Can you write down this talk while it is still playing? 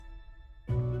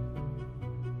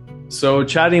So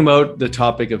chatting about the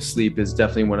topic of sleep is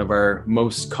definitely one of our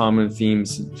most common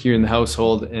themes here in the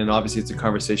household. And obviously it's a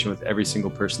conversation with every single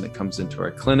person that comes into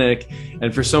our clinic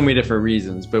and for so many different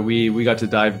reasons. But we got to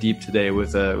dive deep today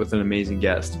with an amazing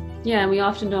guest. Yeah, and we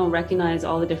often don't recognize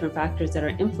all the different factors that are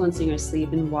influencing our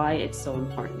sleep and why it's so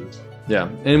important. Yeah,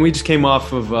 and we just came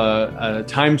off of a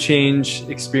time change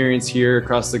experience here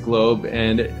across the globe.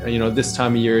 And, this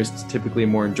time of year is typically a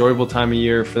more enjoyable time of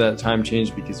year for that time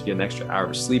change because you get an extra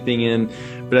hour sleeping in.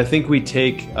 But I think we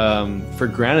take for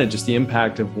granted just the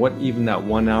impact of what even that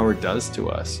 1 hour does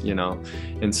to us,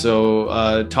 And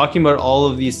so talking about all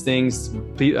of these things,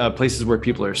 places where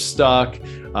people are stuck,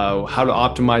 how to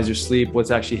optimize your sleep,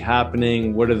 what's actually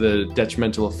happening, what are the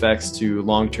detrimental effects to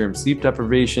long-term sleep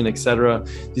deprivation, etc.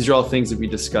 These are all things that we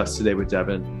discussed today with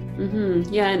Devin.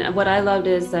 Mm-hmm. Yeah, and what I loved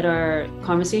is that our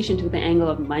conversation took the angle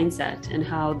of mindset and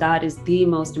how that is the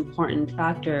most important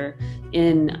factor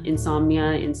in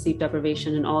insomnia, in sleep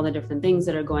deprivation, and all the different things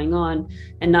that are going on,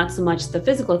 and not so much the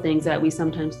physical things that we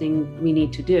sometimes think we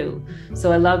need to do.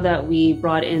 So I love that we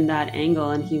brought in that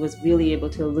angle, and he was really able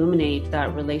to illuminate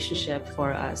that relationship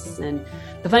for us. And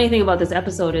the funny thing about this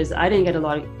episode is I didn't get a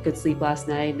lot of good sleep last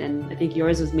night, and I think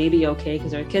yours was maybe okay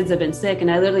because our kids have been sick,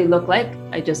 and I literally look like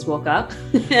I just woke up.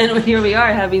 And here we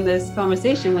are having this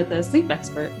conversation with a sleep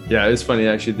expert. Yeah, it's funny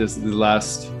actually. The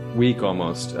last week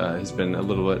almost has been a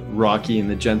little bit rocky in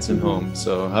the Jensen home.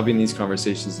 So having these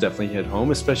conversations definitely hit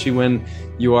home, especially when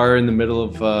you are in the middle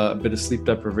of a bit of sleep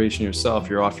deprivation yourself.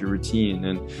 You're off your routine,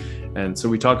 and so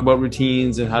we talk about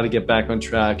routines and how to get back on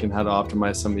track and how to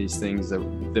optimize some of these things that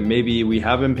maybe we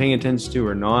have been paying attention to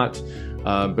or not.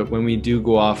 But when we do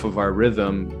go off of our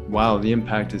rhythm, wow, the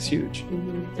impact is huge.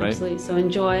 Mm-hmm. Right? Absolutely. So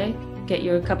enjoy, get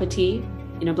your cup of tea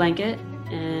in a blanket,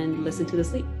 and listen to the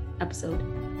sleep episode.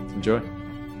 Enjoy.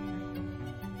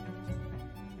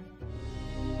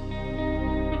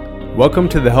 Welcome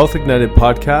to the Health Ignited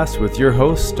podcast with your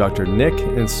hosts, Dr. Nick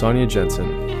and Sonia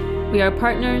Jensen. We are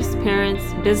partners,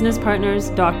 parents, business partners,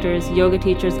 doctors, yoga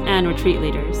teachers, and retreat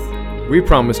leaders. We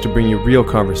promise to bring you real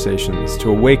conversations to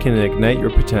awaken and ignite your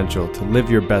potential to live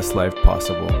your best life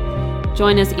possible.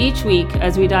 Join us each week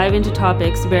as we dive into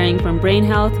topics varying from brain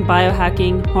health,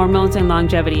 biohacking, hormones, and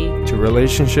longevity, to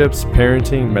relationships,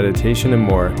 parenting, meditation, and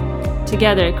more.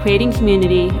 Together, creating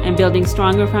community and building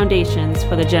stronger foundations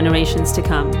for the generations to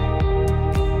come.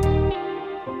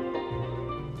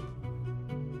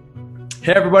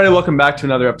 Hey everybody, welcome back to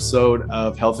another episode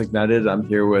of Health Ignited. I'm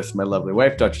here with my lovely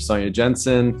wife, Dr. Sonia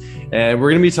Jensen, and we're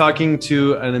going to be talking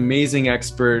to an amazing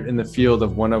expert in the field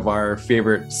of one of our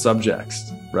favorite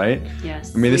subjects, right?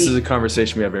 Yes. I mean, this is a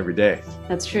conversation we have every day.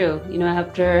 That's true.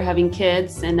 After having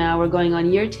kids, and now we're going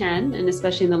on year 10, and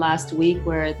especially in the last week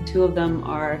where two of them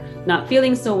are not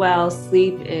feeling so well,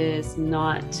 sleep is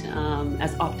not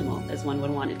as optimal as one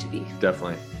would want it to be.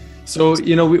 Definitely. So,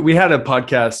 we had a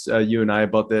podcast, you and I,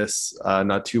 about this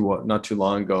not too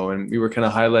long ago, and we were kind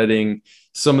of highlighting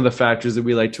some of the factors that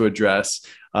we like to address.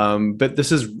 But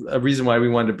this is a reason why we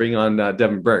wanted to bring on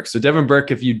Devin Burke. So Devin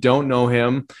Burke, if you don't know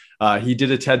him, he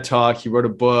did a TED Talk, he wrote a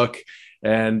book,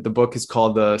 and the book is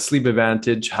called The Sleep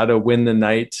Advantage: How to Win the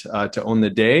Night to Own the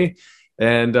Day.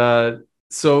 And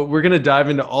so we're going to dive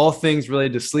into all things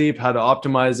related to sleep, how to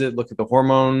optimize it, look at the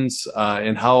hormones,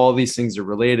 and how all these things are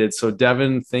related. So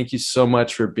Devin, thank you so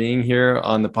much for being here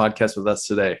on the podcast with us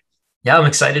today. Yeah, I'm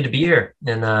excited to be here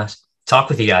and talk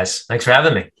with you guys. Thanks for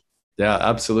having me. Yeah,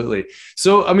 absolutely.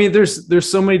 So, I mean, there's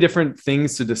so many different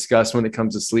things to discuss when it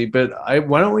comes to sleep, but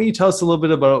why don't you tell us a little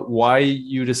bit about why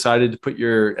you decided to put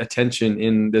your attention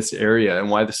in this area and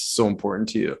why this is so important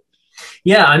to you?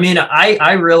 Yeah, I mean,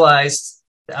 I realized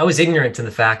I was ignorant to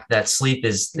the fact that sleep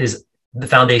is the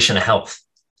foundation of health.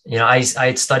 I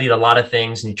had studied a lot of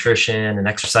things, nutrition and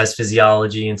exercise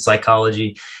physiology and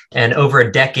psychology. And over a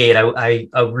decade, I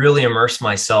really immersed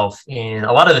myself in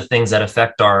a lot of the things that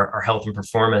affect our health and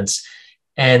performance.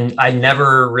 And I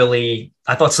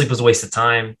thought sleep was a waste of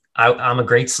time. I'm a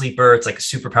great sleeper. It's like a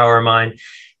superpower of mine.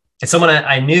 And someone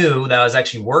I knew that I was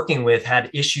actually working with had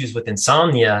issues with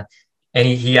insomnia, and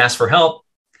he asked for help.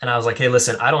 And I was like, hey,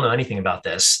 listen, I don't know anything about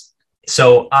this.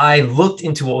 So I looked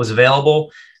into what was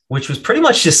available, which was pretty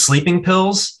much just sleeping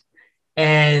pills.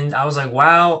 And I was like,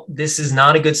 wow, this is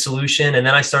not a good solution. And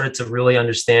then I started to really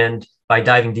understand by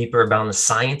diving deeper about the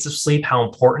science of sleep, how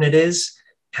important it is,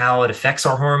 how it affects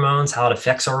our hormones, how it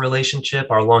affects our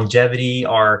relationship, our longevity,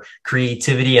 our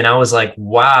creativity. And I was like,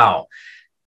 wow,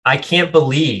 I can't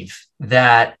believe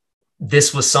that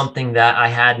this was something that I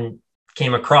hadn't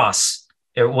came across.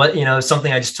 It was,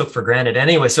 something I just took for granted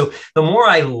anyway. So the more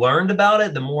I learned about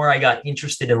it, the more I got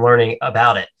interested in learning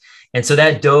about it. And so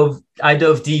I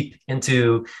dove deep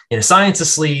into, science of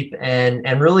sleep,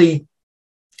 and really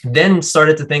then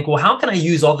started to think, well, how can I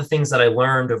use all the things that I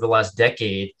learned over the last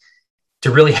decade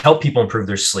to really help people improve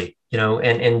their sleep,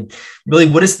 and really,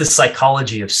 what is the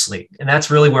psychology of sleep? And that's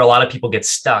really where a lot of people get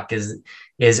stuck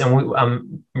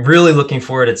I'm really looking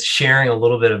forward to sharing a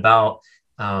little bit about,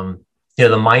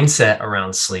 the mindset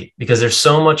around sleep, because there's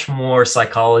so much more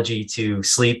psychology to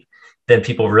sleep than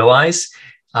people realize.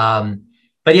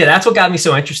 But yeah, that's what got me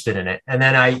so interested in it. And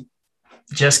then I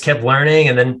just kept learning,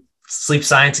 and then Sleep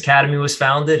Science Academy was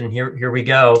founded, and here we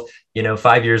go,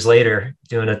 5 years later,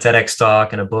 doing a TEDx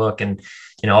talk and a book and,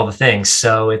 all the things.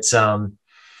 So it's,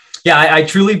 I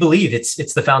truly believe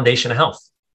it's the foundation of health.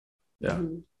 Yeah.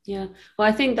 Yeah. Well,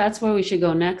 I think that's where we should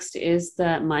go next, is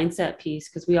that mindset piece,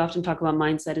 because we often talk about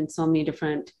mindset in so many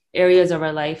different areas of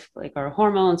our life, like our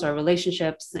hormones, our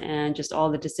relationships, and just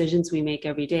all the decisions we make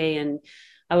every day. And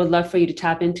I would love for you to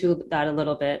tap into that a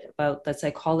little bit, about the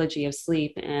psychology of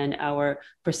sleep and our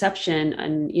perception.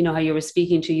 And how you were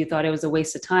speaking to, you thought it was a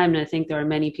waste of time. And I think there are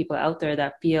many people out there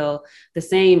that feel the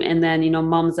same. And then,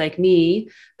 moms like me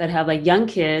that have like young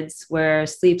kids, where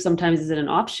sleep sometimes isn't an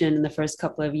option in the first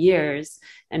couple of years.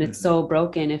 And it's so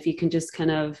broken. If you can just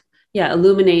kind of,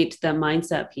 illuminate the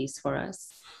mindset piece for us.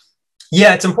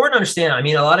 Yeah, it's important to understand. I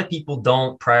mean, a lot of people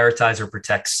don't prioritize or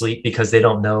protect sleep because they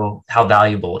don't know how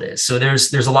valuable it is. So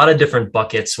there's a lot of different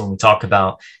buckets when we talk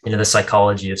about, the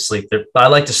psychology of sleep. But I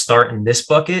like to start in this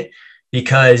bucket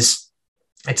because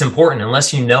it's important.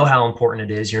 Unless you know how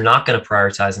important it is, you're not going to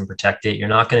prioritize and protect it. You're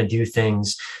not going to do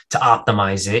things to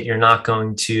optimize it. You're not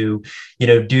going to,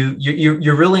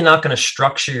 you're really not going to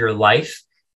structure your life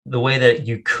the way that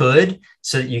you could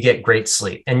so that you get great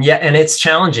sleep. And it's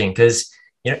challenging because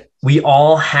we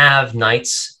all have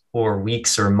nights or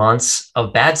weeks or months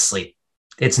of bad sleep.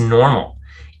 It's normal.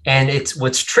 And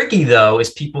what's tricky though,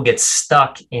 is people get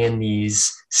stuck in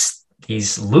these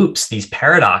loops, these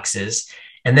paradoxes,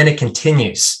 and then it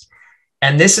continues.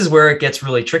 And this is where it gets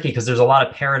really tricky, because there's a lot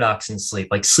of paradox in sleep.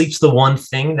 Like, sleep's the one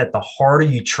thing that the harder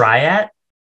you try at,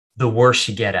 the worse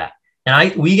you get at.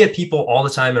 And we get people all the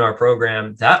time in our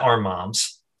program that are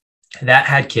moms that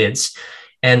had kids,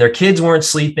 and their kids weren't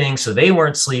sleeping, so they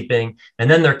weren't sleeping. And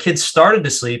then their kids started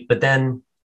to sleep, but then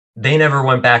they never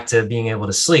went back to being able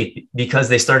to sleep because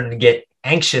they started to get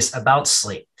anxious about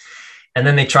sleep. And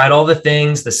then they tried all the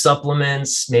things, the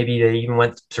supplements, maybe they even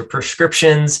went to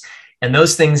prescriptions, and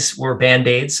those things were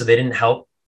Band-Aids, so they didn't help.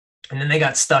 And then they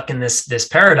got stuck in this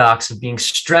paradox of being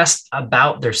stressed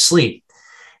about their sleep.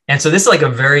 And so this is like a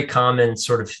very common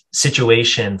sort of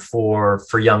situation for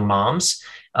young moms.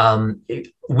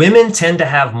 Women tend to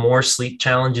have more sleep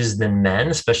challenges than men,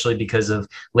 especially because of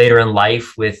later in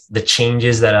life with the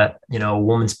changes that a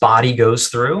woman's body goes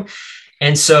through.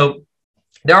 And so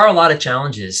there are a lot of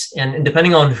challenges, and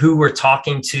depending on who we're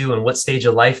talking to and what stage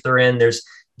of life they're in, there's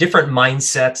different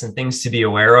mindsets and things to be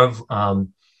aware of.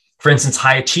 For instance,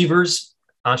 high achievers,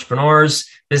 entrepreneurs,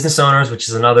 business owners, which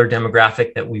is another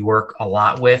demographic that we work a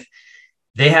lot with.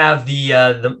 They have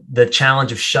the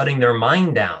challenge of shutting their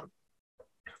mind down.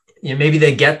 Maybe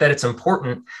they get that it's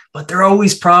important, but they're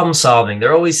always problem solving.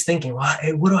 They're always thinking, well,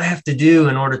 hey, what do I have to do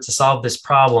in order to solve this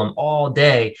problem all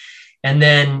day? And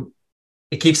then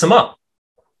it keeps them up.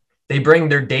 They bring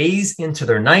their days into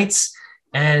their nights,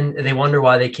 and they wonder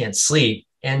why they can't sleep.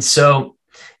 And so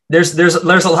there's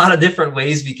a lot of different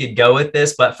ways we could go with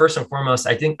this, but first and foremost,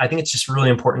 I think it's just really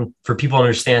important for people to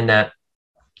understand that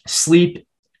sleep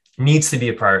needs to be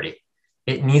a priority.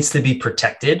 It needs to be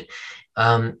protected.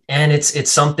 And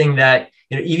it's something that,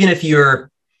 even if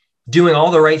you're doing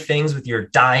all the right things with your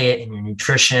diet and your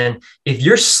nutrition, if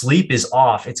your sleep is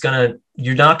off,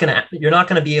 you're not going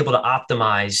to be able to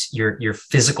optimize your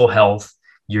physical health,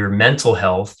 your mental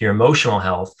health, your emotional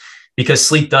health, because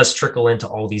sleep does trickle into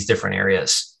all these different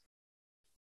areas.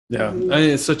 Yeah, I mean,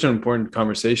 it's such an important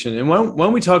conversation. And why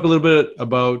don't we talk a little bit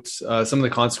about some of the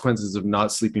consequences of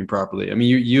not sleeping properly? I mean,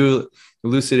 you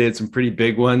elucidated some pretty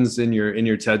big ones in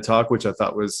your TED Talk, which I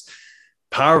thought was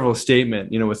powerful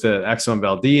statement, with the Exxon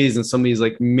Valdez and some of these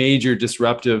like major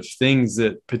disruptive things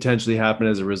that potentially happen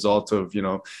as a result of,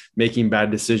 making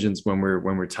bad decisions when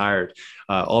we're tired,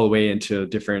 all the way into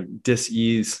different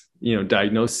dis-ease,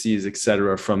 diagnoses, et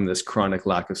cetera, from this chronic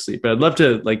lack of sleep. But I'd love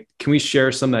to, can we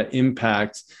share some of that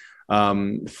impact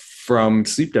from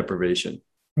sleep deprivation?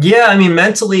 Yeah, I mean,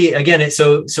 mentally, again,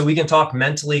 so we can talk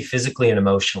mentally, physically, and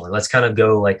emotionally. Let's kind of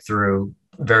go through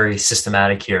very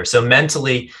systematic here. So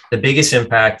mentally, the biggest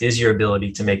impact is your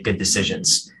ability to make good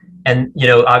decisions. And,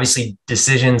 obviously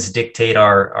decisions dictate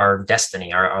our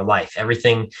destiny, our life,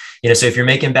 everything, so if you're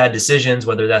making bad decisions,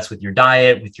 whether that's with your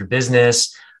diet, with your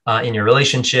business, in your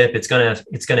relationship. It's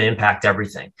gonna impact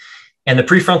everything. And the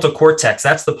prefrontal cortex,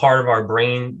 that's the part of our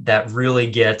brain that really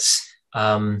gets,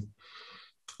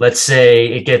 let's say,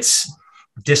 it gets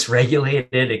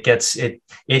dysregulated.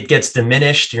 It gets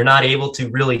diminished. You're not able to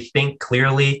really think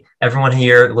clearly. Everyone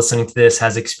here listening to this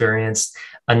has experienced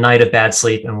a night of bad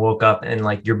sleep and woke up and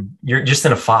like you're just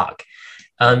in a fog.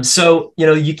 So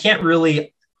you can't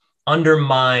really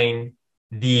undermine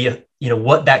the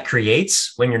what that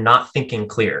creates when you're not thinking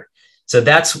clear. So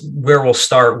that's where we'll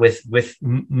start with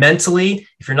mentally.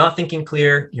 If you're not thinking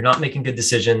clear, you're not making good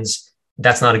decisions.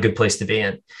 That's not a good place to be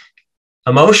in.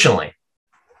 Emotionally,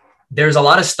 there's a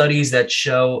lot of studies that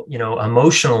show,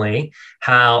 emotionally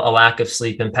how a lack of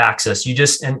sleep impacts us.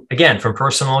 And again, from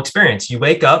personal experience, you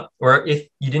wake up, or if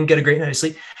you didn't get a great night of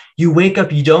sleep, you wake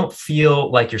up, you don't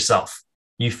feel like yourself.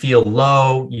 You feel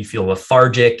low, you feel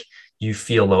lethargic, you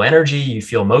feel low energy, you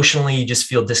feel emotionally, you just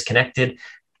feel disconnected.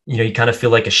 You kind of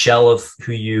feel like a shell of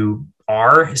who you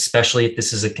are, especially if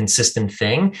this is a consistent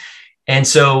thing. And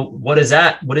so what is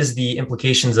the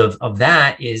implications of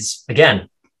that is, again,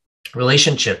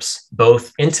 relationships,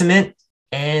 both intimate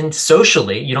and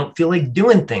socially. You don't feel like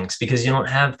doing things because you don't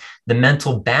have the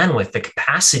mental bandwidth, the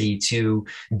capacity to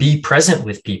be present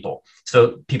with people.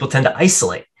 So people tend to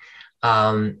isolate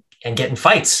and get in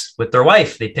fights with their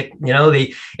wife. They pick,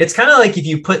 it's kind of like if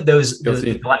you put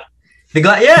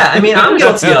yeah, I mean, I'm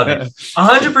guilty of it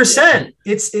 100%.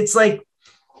 It's like,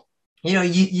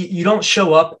 you don't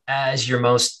show up as your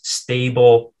most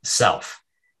stable self.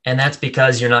 And that's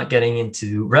because you're not getting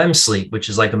into REM sleep, which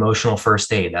is like emotional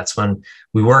first aid. That's when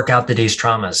we work out the day's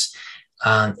traumas.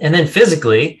 And then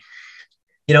physically,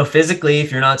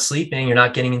 if you're not sleeping, you're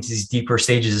not getting into these deeper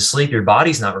stages of sleep, your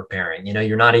body's not repairing.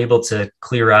 You're not able to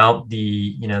clear out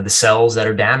the cells that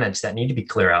are damaged that need to be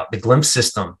clear out. The lymph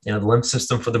system, the lymph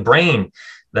system for the brain,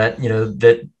 that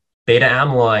beta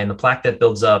amyloid and the plaque that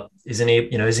builds up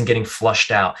isn't getting flushed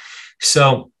out.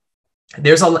 So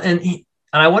there's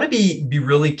and I want to be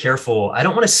really careful. I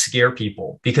don't want to scare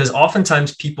people, because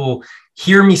oftentimes people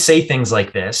hear me say things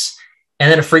like this, and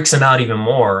then it freaks them out even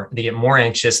more. They get more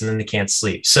anxious and then they can't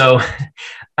sleep. So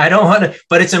I don't want to,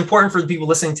 but it's important for the people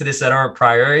listening to this that aren't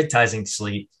prioritizing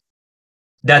sleep,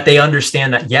 that they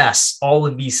understand that, yes, all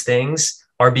of these things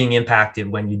are being impacted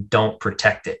when you don't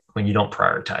protect it, when you don't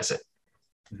prioritize it.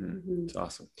 Mm-hmm. It's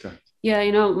awesome. Okay.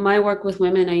 Yeah, my work with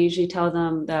women, I usually tell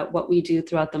them that what we do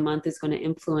throughout the month is going to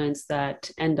influence that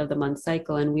end of the month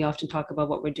cycle. And we often talk about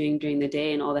what we're doing during the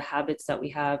day, and all the habits that we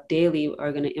have daily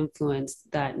are going to influence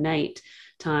that night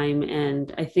time.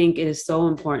 And I think it is so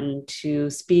important to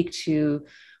speak to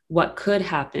what could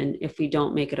happen if we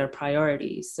don't make it a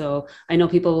priority. So I know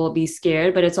people will be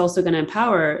scared, but it's also going to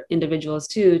empower individuals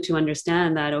too, to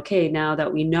understand that, okay, now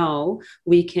that we know,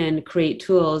 we can create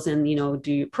tools and,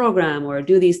 do your program or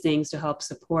do these things to help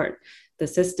support the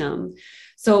system.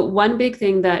 So one big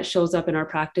thing that shows up in our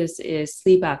practice is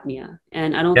sleep apnea.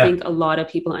 And I don't think a lot of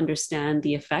people understand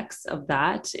the effects of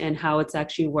that and how it's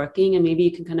actually working. And maybe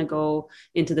you can kind of go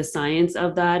into the science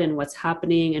of that and what's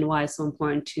happening and why it's so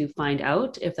important to find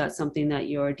out if that's something that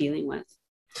you're dealing with.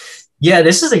 Yeah,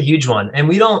 this is a huge one. And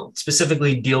we don't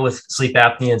specifically deal with sleep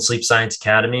apnea and Sleep Science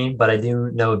Academy, but I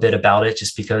do know a bit about it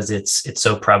just because it's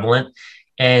so prevalent.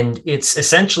 And it's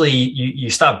essentially you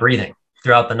stop breathing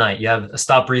throughout the night. You have a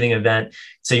stop breathing event.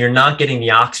 So you're not getting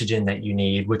the oxygen that you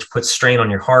need, which puts strain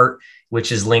on your heart,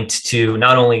 which is linked to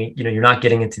not only, you're not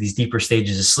getting into these deeper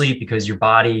stages of sleep because your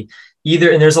body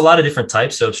and there's a lot of different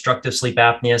types. So obstructive sleep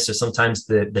apnea. So sometimes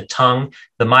the tongue,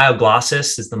 the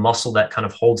myoglossus is the muscle that kind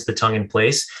of holds the tongue in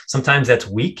place. Sometimes that's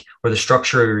weak, or the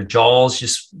structure of your jaws,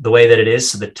 just the way that it is.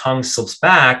 So the tongue slips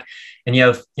back, and you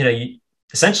have,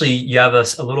 essentially you have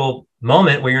a little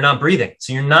moment where you're not breathing.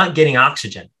 So you're not getting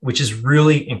oxygen, which is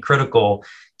really critical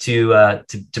to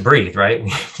breathe, right?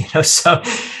 So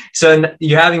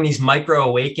you're having these micro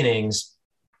awakenings,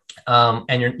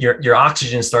 and your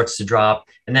oxygen starts to drop.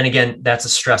 And then again, that's a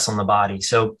stress on the body.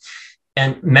 So,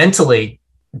 and mentally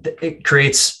it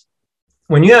creates,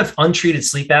 when you have untreated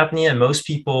sleep apnea, most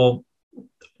people,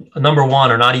 number one,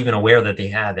 are not even aware that they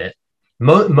have it.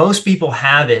 Most people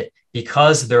have it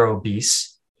because they're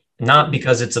obese, not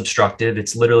because it's obstructive.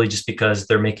 It's literally just because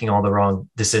they're making all the wrong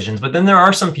decisions. But then there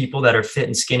are some people that are fit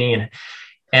and skinny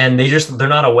and they're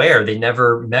not aware. They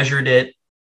never measured it.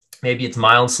 Maybe it's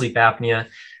mild sleep apnea.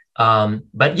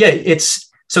 But yeah,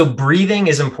 so breathing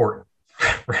is important,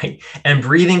 right? And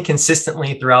breathing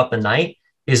consistently throughout the night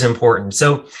is important.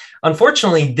 So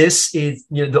unfortunately, this is,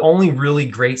 the only really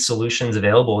great solutions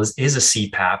available is a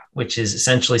CPAP, which is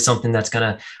essentially something that's going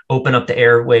to open up the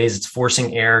airways. It's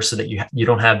forcing air so that you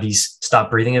don't have these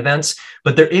stop breathing events.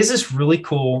 But there is this really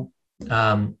cool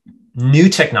um, new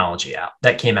technology out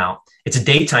that came out. It's a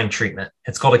daytime treatment.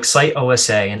 It's called Excite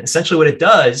OSA. And essentially what it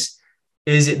does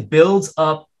is it builds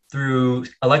up through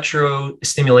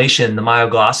electrostimulation the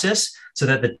myoglossus so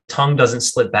that the tongue doesn't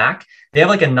slip back. They have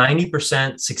like a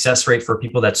 90% success rate for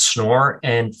people that snore.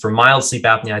 And for mild sleep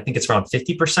apnea, I think it's around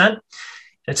 50%.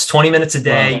 It's 20 minutes a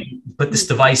day. Wow. You put this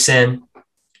device in.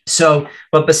 So,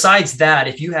 but besides that,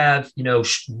 if you have,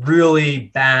 really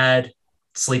bad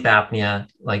sleep apnea,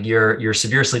 like your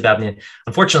severe sleep apnea,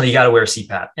 unfortunately, you got to wear a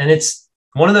CPAP. And it's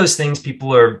one of those things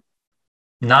people are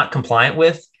not compliant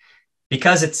with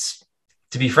because it's,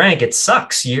 to be frank, it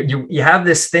sucks. You have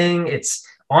this thing, it's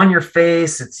on your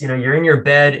face, it's, you're in your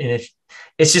bed, and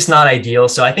it's just not ideal.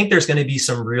 So I think there's going to be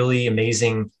some really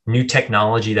amazing new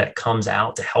technology that comes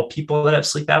out to help people that have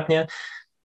sleep apnea.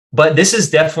 But this is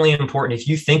definitely important. If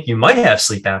you think you might have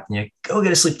sleep apnea, go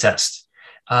get a sleep test.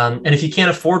 And if you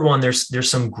can't afford one, there's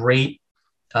some great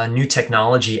new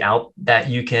technology out that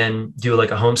you can do,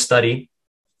 like a home study.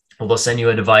 Well, they'll send you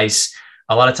a device.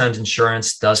 A lot of times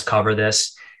insurance does cover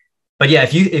this. But yeah,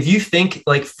 if you think,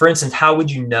 like, for instance, how would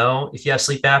you know if you have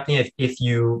sleep apnea? If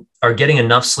you are getting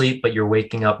enough sleep, but you're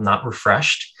waking up not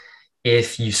refreshed.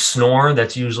 If you snore,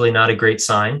 that's usually not a great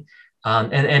sign.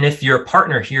 And if your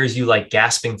partner hears you like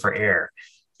gasping for air,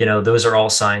 those are all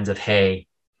signs of, hey,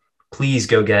 please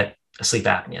go get a sleep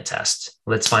apnea test.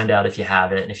 Let's find out if you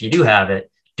have it. And if you do have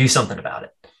it, do something about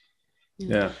it.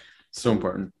 Yeah, so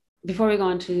important. Before we go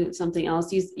on to something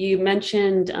else, you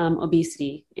mentioned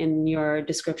obesity in your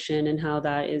description and how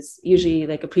that is usually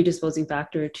like a predisposing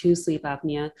factor to sleep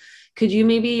apnea. Could you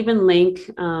maybe even link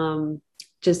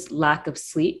just lack of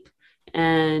sleep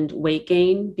and weight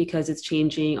gain, because it's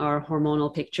changing our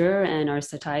hormonal picture and our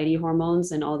satiety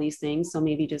hormones and all these things? So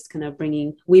maybe just kind of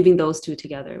weaving those two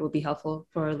together would be helpful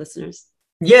for our listeners.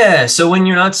 Yeah. So when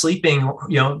you're not sleeping,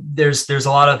 there's a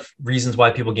lot of reasons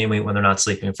why people gain weight when they're not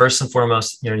sleeping. First and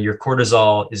foremost, your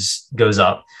cortisol goes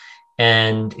up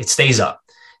and it stays up.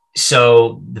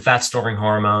 So the fat storing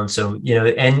hormone. So,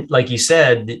 and like you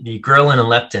said, the ghrelin and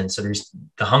leptin. So there's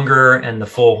the hunger and the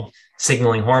full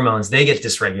signaling hormones, they get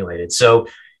dysregulated. So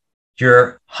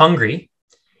you're hungry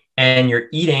and you're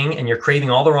eating and you're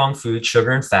craving all the wrong food, sugar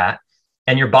and fat,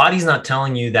 and your body's not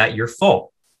telling you that you're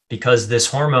full because these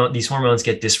hormones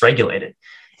get dysregulated.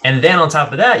 And then on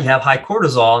top of that, you have high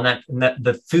cortisol, and that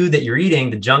the food that you're eating,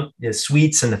 the junk, the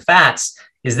sweets and the fats,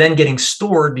 is then getting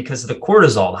stored because of the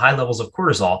cortisol, the high levels of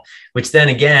cortisol, which then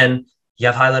again, you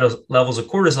have high levels of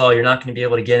cortisol, you're not going to be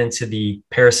able to get into the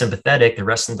parasympathetic, the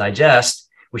rest and digest,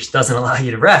 which doesn't allow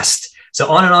you to rest. So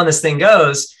on and on this thing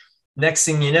goes. Next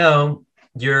thing you know,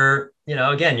 you're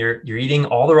eating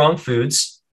all the wrong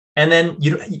foods, and then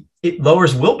it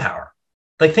lowers willpower.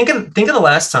 Like think of the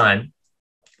last time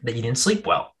that you didn't sleep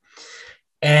well,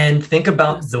 and think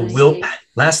about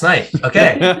last night.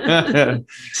 Okay.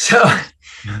 So,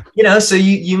 so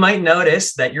you might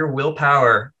notice that your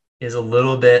willpower is a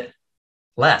little bit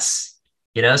less.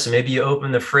 So maybe you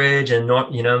open the fridge and,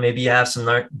 maybe you have some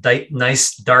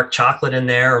nice dark chocolate in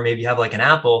there, or maybe you have like an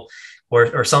apple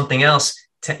or something else.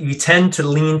 You tend to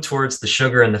lean towards the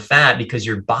sugar and the fat because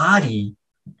your body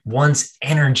wants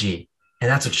energy, and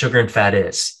that's what sugar and fat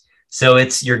is. So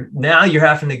you're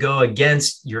having to go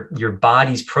against your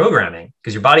body's programming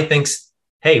because your body thinks,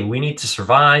 hey, we need to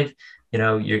survive.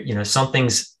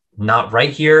 Something's not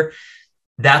right here.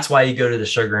 That's why you go to the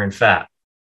sugar and fat.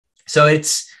 So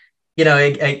it's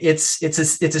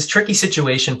a tricky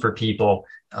situation for people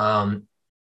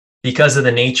because of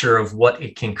the nature of what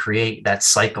it can create, that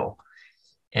cycle.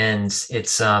 And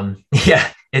it's not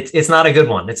a good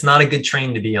one. It's not a good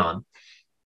train to be on.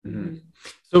 Mm-hmm.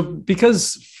 So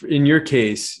because in your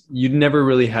case, you never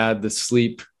really had the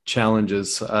sleep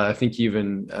challenges. I think you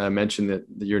even mentioned that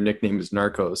your nickname is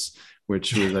Narcos,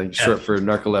 which was like short for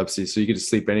narcolepsy. So you could just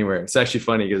sleep anywhere. It's actually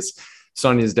funny because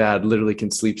Sonia's dad literally can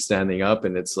sleep standing up,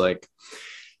 and it's like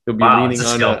he'll be leaning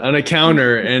on a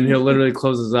counter and he'll literally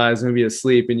close his eyes and be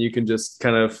asleep, and you can just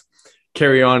kind of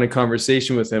carry on a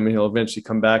conversation with him and he'll eventually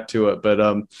come back to it.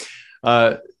 But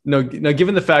no,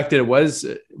 given the fact that it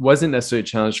wasn't necessarily a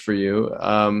challenge for you,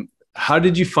 how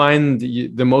did you find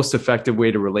the most effective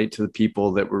way to relate to the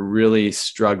people that were really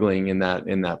struggling in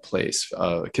that place?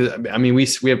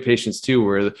 Because we have patients too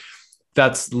where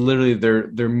that's literally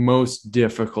their most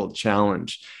difficult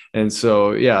challenge. And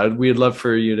so, yeah, we'd love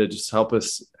for you to just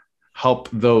help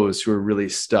those who are really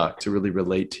stuck to really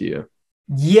relate to you.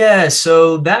 Yeah.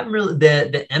 So that really,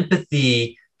 the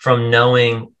empathy from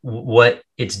knowing what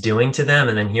it's doing to them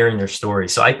and then hearing their story.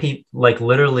 So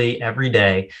literally every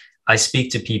day I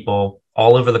speak to people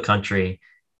all over the country,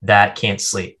 that can't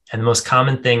sleep. And the most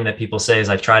common thing that people say is,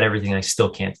 I've tried everything, I still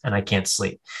can't, and I can't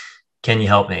sleep. Can you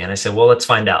help me? And I said, well, let's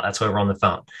find out. That's why we're on the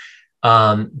phone.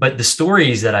 But the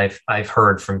stories that I've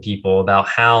heard from people about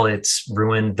how it's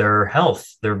ruined their health,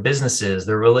 their businesses,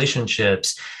 their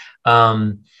relationships,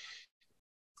 and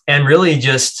really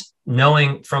just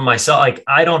knowing from myself, like,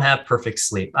 I don't have perfect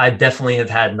sleep. I definitely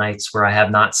have had nights where I have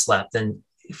not slept, and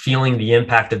feeling the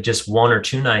impact of just 1 or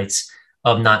 2 nights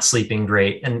of not sleeping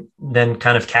great, and then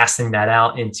kind of casting that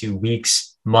out into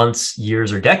weeks, months,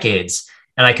 years, or decades.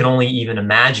 And I can only even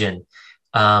imagine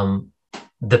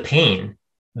the pain,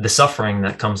 the suffering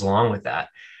that comes along with that,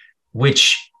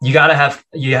 which you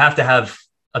have to have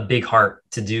a big heart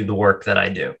to do the work that I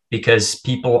do, because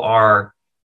people are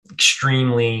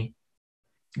extremely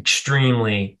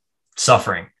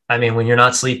suffering. I mean, when you're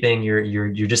not sleeping,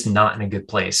 you're just not in a good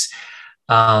place.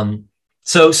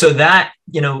 So that,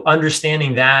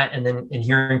 understanding that, and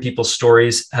hearing people's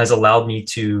stories has allowed me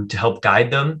to help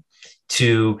guide them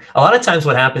to. A lot of times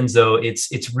what happens though,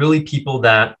 it's really people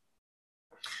that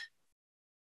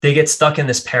they get stuck in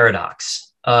this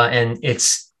paradox, and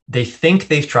they think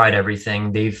they've tried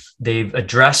everything. They've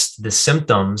addressed the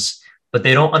symptoms, but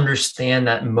they don't understand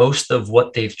that most of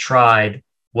what they've tried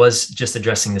was just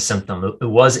addressing the symptom. It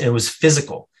was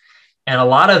physical. And a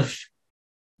lot of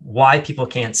why people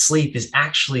can't sleep is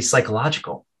actually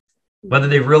psychological. Whether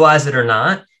they realize it or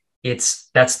not,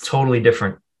 that's totally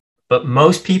different. But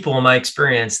most people, in my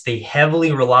experience, they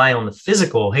heavily rely on the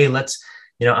physical. Hey, let's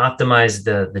optimize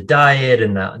the diet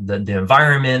and the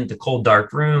environment, the cold,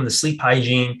 dark room, the sleep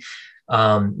hygiene.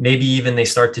 Maybe even they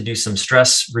start to do some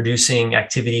stress reducing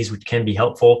activities, which can be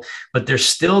helpful. But there's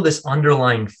still this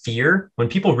underlying fear when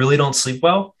people really don't sleep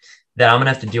well, that I'm going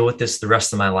to have to deal with this the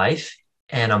rest of my life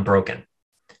and I'm broken.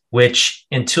 Which,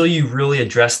 until you really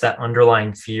address that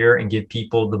underlying fear and give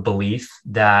people the belief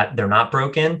that they're not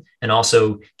broken, and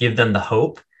also give them the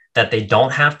hope that they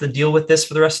don't have to deal with this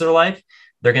for the rest of their life,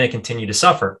 they're going to continue to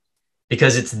suffer,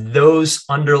 because it's those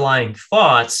underlying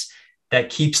thoughts that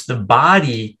keeps the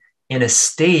body in a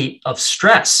state of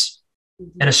stress.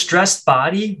 And a stressed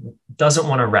body doesn't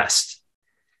want to rest.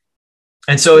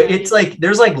 And so it's like,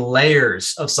 there's like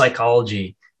layers of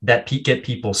psychology that get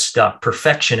people stuck.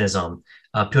 Perfectionism,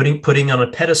 putting on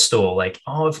a pedestal, like,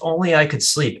 oh, if only I could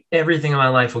sleep, everything in my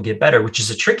life will get better, which is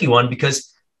a tricky one,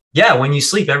 because when you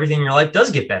sleep, everything in your life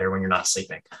does get better when you're not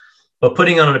sleeping. But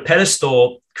putting on a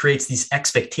pedestal creates these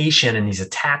expectation and these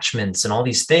attachments and all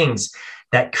these things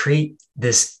that create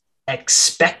this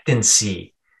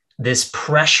expectancy, this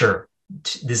pressure,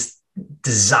 this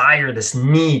desire, this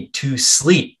need to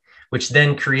sleep, which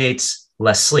then creates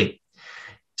less sleep.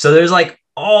 So there's like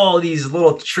all these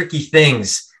little tricky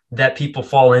things that people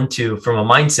fall into from a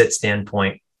mindset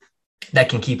standpoint that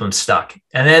can keep them stuck.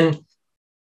 And then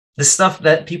the stuff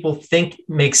that people think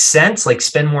makes sense, like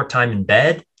spend more time in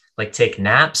bed, like take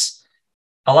naps.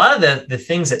 A lot of the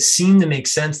things that seem to make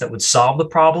sense that would solve the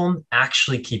problem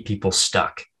actually keep people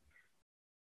stuck,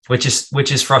 which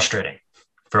is frustrating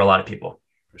for a lot of people.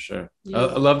 For sure. Yeah.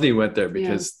 I love that you went there,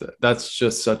 because that's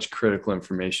just such critical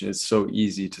information. It's so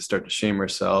easy to start to shame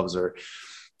ourselves, or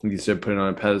like you said, put it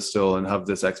on a pedestal and have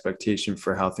this expectation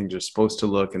for how things are supposed to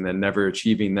look, and then never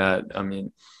achieving that. I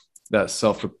mean,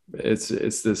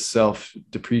 it's this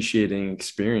self-depreciating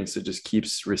experience that just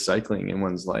keeps recycling in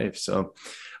one's life. So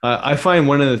I find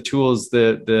one of the tools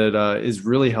that is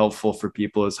really helpful for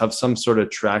people is have some sort of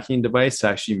tracking device to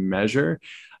actually measure.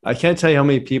 I can't tell you how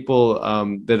many people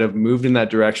that have moved in that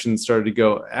direction started to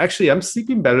go, actually, I'm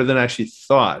sleeping better than I actually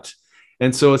thought.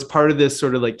 And so it's part of this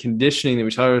sort of like conditioning that we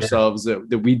tell ourselves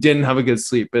that we didn't have a good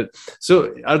sleep. But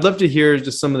so I'd love to hear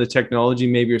just some of the technology,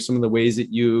 maybe, or some of the ways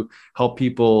that you help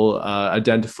people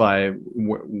identify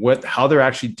how they're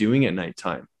actually doing at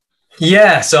nighttime.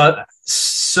 Yeah.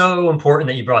 So important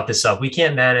that you brought this up. We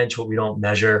can't manage what we don't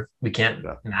measure. We can't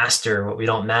master what we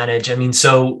don't manage. I mean,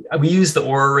 so we use the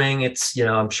Oura Ring. It's,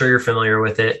 I'm sure you're familiar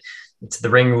with it. It's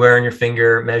the ring you wear on your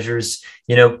finger, measures,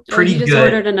 pretty good. He just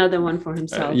ordered another one for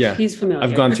himself. He's familiar.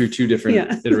 I've gone through 2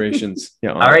 different iterations.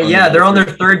 All right. They're on their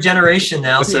 3rd generation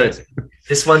now. So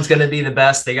this one's going to be the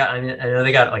best. I know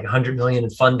they got like 100 million in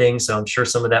funding. So I'm sure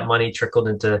some of that money trickled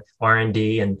into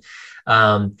R&D. And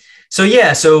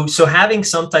so having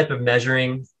some type of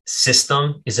measuring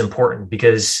system is important,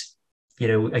 because,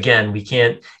 again, we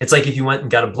can't, it's like if you went and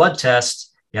got a blood test,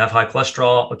 you have high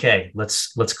cholesterol. Okay,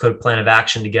 let's put a plan of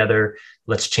action together.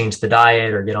 Let's change the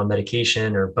diet or get on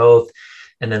medication or both.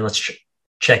 And then let's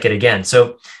check it again.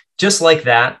 So just like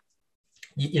that,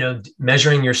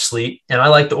 measuring your sleep. And I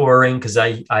like the Oura Ring because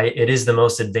it is the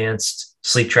most advanced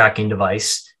sleep tracking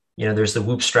device. there's the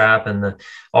Whoop strap and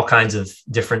all kinds of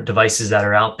different devices that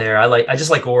are out there. I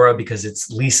just like Oura because it's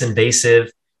least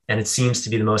invasive and it seems to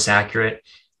be the most accurate.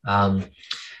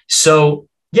 So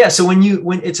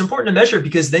when it's important to measure,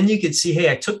 because then you could see,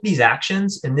 hey, I took these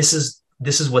actions and this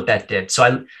is what that did.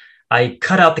 So I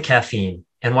cut out the caffeine,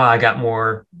 and wow, I got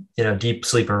more, deep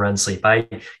sleep or REM sleep. I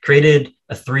created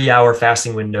a 3-hour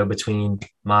fasting window between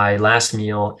my last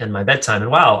meal and my bedtime.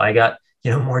 And wow, I got,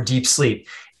 more deep sleep.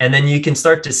 And then you can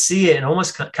start to see it and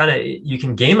almost kind of, you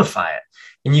can gamify it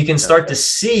and you can start to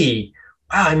see,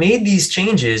 wow, I made these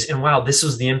changes and wow, this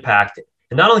was the impact.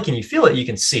 And not only can you feel it, you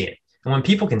can see it. And when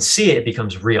people can see it, it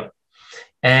becomes real.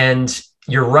 And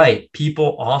you're right.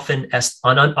 People often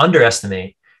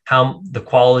underestimate how the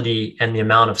quality and the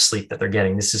amount of sleep that they're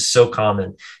getting. This is so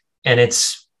common. And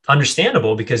it's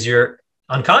understandable because you're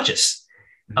unconscious.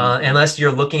 Unless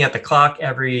you're looking at the clock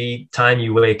every time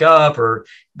you wake up,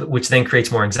 which then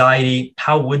creates more anxiety.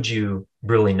 How would you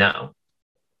really know?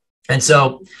 And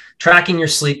so tracking your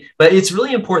sleep, but it's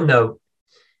really important though,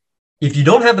 if you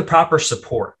don't have the proper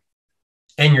support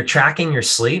and you're tracking your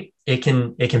sleep, it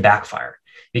can backfire,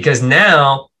 because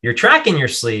now you're tracking your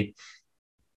sleep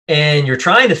and you're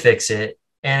trying to fix it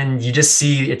and you just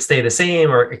see it stay the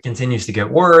same or it continues to get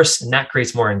worse, and that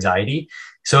creates more anxiety.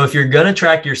 So if you're going to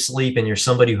track your sleep and you're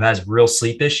somebody who has real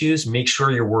sleep issues, make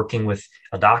sure you're working with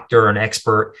a doctor or an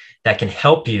expert that can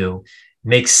help you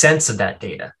make sense of that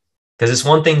data. Because it's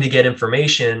one thing to get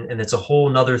information, and it's a whole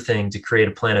nother thing to create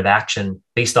a plan of action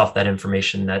based off that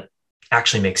information that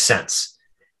actually makes sense.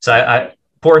 So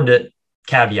important to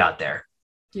caveat there.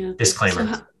 Yeah.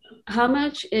 Disclaimer. So how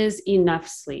much is enough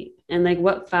sleep? And like,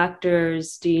 what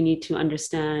factors do you need to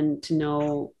understand to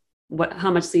know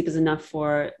how much sleep is enough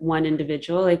for one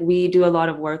individual? Like, we do a lot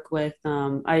of work with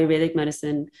Ayurvedic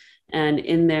medicine, and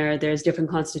in there's different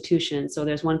constitutions. So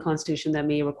there's one constitution that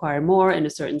may require more in a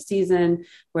certain season,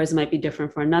 whereas it might be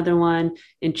different for another one.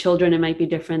 In children, it might be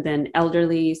different than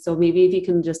elderly. So maybe if you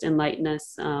can just enlighten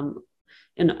us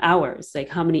in hours, like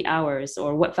how many hours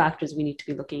or what factors we need to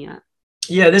be looking at.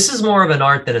 Yeah, this is more of an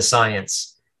art than a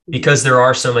science, because there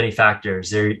are so many factors.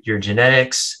 There's your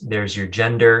genetics, there's your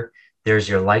gender, there's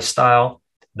your lifestyle.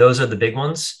 Those are the big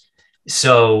ones.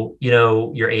 So,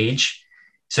 your age.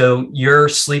 So your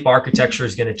sleep architecture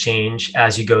is going to change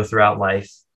as you go throughout life.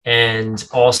 And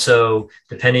also,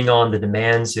 depending on the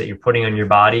demands that you're putting on your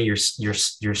body, your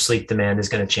sleep demand is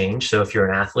going to change. So if you're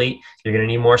an athlete, you're going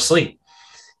to need more sleep.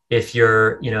 If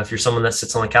you're someone that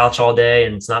sits on the couch all day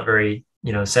and it's not very,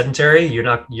 sedentary, you're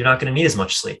not going to need as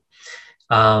much sleep.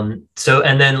 So,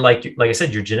 and then like I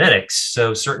said, your genetics.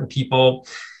 So certain people,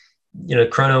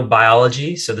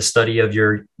 chronobiology. So the study of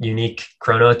your unique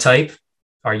chronotype.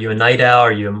 Are you a night owl?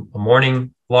 Are you a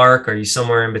morning lark? Are you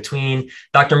somewhere in between?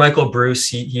 Dr. Michael Bruce,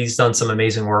 he's done some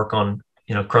amazing work on,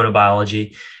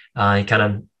 chronobiology.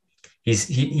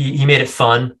 He made it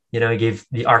fun. He gave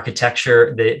the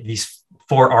architecture, these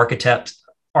 4 archetypes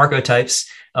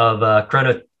of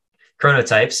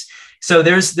chronotypes. So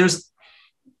there's,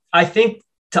 I think,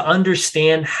 to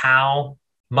understand how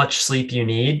much sleep you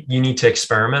need to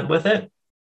experiment with it.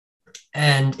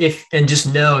 And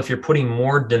just know if you're putting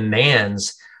more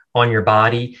demands on your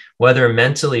body, whether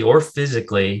mentally or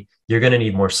physically, you're going to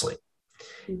need more sleep.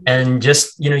 And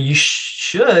just, you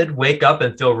should wake up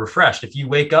and feel refreshed. If you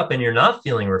wake up and you're not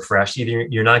feeling refreshed, either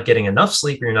you're not getting enough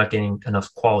sleep or you're not getting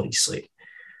enough quality sleep.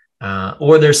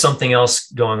 Or there's something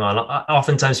else going on.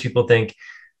 Oftentimes people think,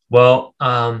 well,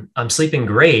 I'm sleeping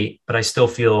great, but I still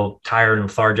feel tired and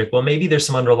lethargic. Well, maybe there's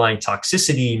some underlying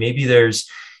toxicity. Maybe there's,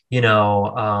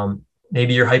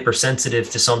 maybe you're hypersensitive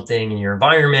to something in your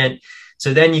environment.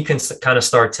 So then you can kind of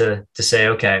start to say,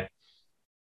 okay,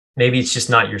 maybe it's just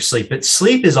not your sleep. But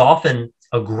sleep is often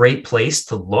a great place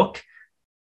to look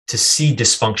to see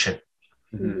dysfunction.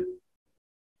 Mm-hmm.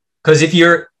 Because if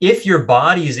your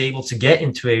body is able to get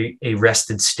into a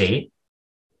rested state,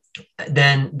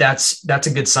 then that's a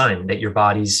good sign that your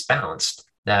body's balanced,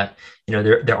 that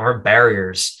there aren't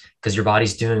barriers, because your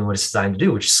body's doing what it's designed to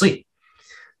do, which is sleep.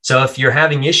 So if you're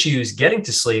having issues getting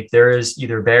to sleep, there is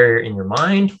either a barrier in your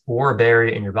mind or a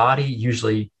barrier in your body.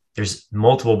 Usually there's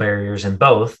multiple barriers in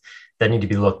both that need to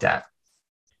be looked at.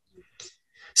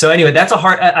 So anyway, that's a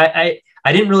hard, I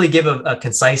didn't really give a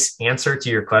concise answer to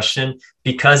your question,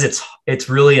 because it's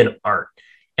really an art,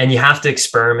 and you have to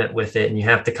experiment with it, and you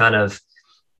have to kind of,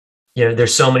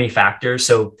 there's so many factors.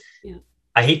 So yeah.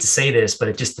 I hate to say this, but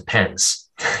it just depends.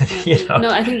 No,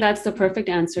 I think that's the perfect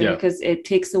answer, because it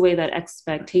takes away that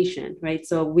expectation, right?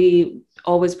 So we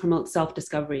always promote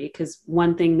self-discovery, because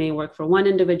one thing may work for one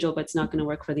individual, but it's not going to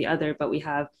work for the other. But we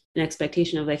have an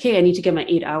expectation of like, hey, I need to get my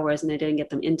 8 hours and I didn't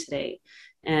get them in today.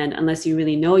 And unless you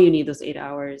really know you need those 8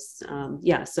 hours,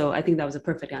 so I think that was a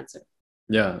perfect answer.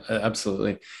 Yeah,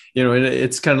 absolutely.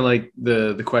 It's kind of like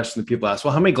the question that people ask,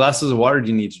 well, how many glasses of water do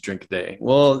you need to drink a day?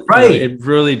 Well, right. It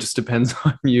really just depends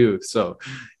on you. So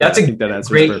I think that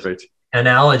answer is perfect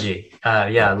analogy.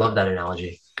 I love that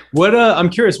analogy. I'm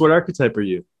curious, what archetype are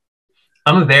you?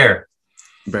 I'm a bear.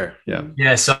 Bear. Yeah.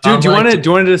 Yeah. So do you want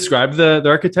to describe the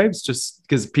archetypes, just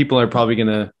because people are probably going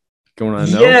to know?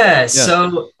 Yeah.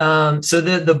 So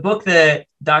the book that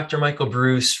Dr. Michael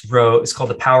Bruce wrote is called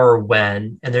The Power of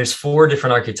When, and there's 4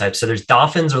 different archetypes. So there's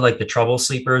dolphins, are like the trouble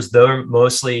sleepers. They're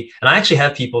mostly, and I actually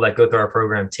have people that go through our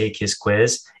program take his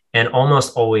quiz, and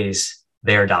almost always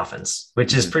they are dolphins,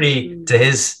 which is pretty, to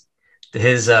his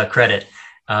credit.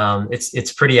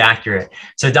 It's pretty accurate.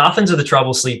 So dolphins are the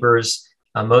trouble sleepers.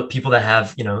 People that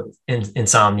have,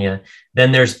 insomnia.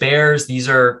 Then there's bears.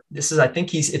 I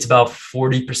think it's about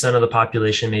 40% of the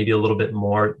population, maybe a little bit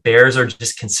more. Bears are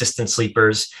just consistent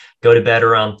sleepers, go to bed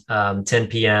around 10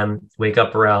 p.m., wake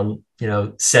up around,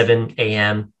 7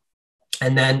 a.m.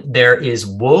 And then there is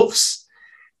wolves,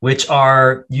 which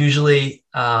are usually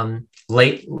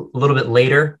late, a little bit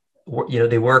later.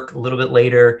 They work a little bit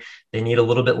later. They need a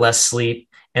little bit less sleep.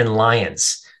 And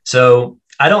lions. So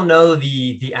I don't know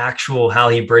the actual how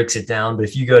he breaks it down, but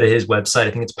if you go to his website,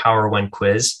 I think it's Power When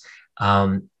Quiz.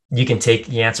 You can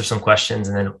answer some questions,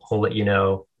 and then he'll let you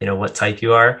know what type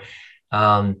you are.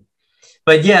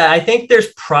 But yeah, I think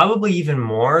there's probably even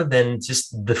more than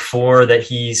just the 4 that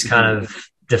he's kind of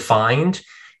defined.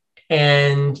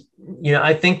 And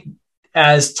I think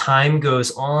as time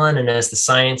goes on and as the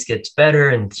science gets better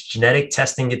and genetic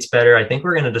testing gets better, I think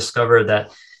we're going to discover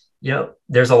that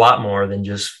there's a lot more than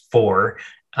just 4.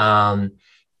 And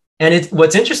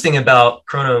what's interesting about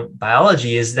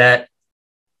chronobiology is that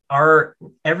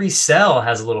every cell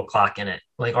has a little clock in it.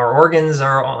 Like our organs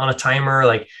are on a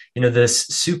timer, this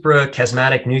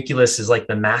suprachiasmatic nucleus is like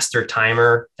the master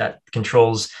timer that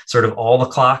controls sort of all the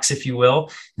clocks, if you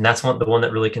will. And that's the one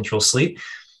that really controls sleep.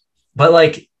 But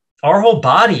our whole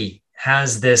body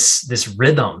has this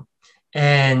rhythm,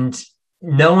 and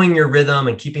knowing your rhythm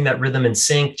and keeping that rhythm in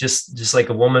sync, just like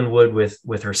a woman would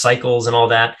with her cycles and all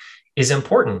that, is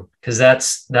important, because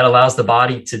that allows the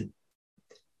body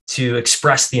to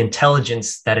express the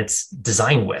intelligence that it's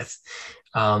designed with.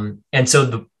 And so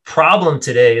the problem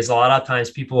today is a lot of times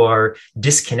people are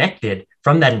disconnected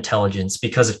from that intelligence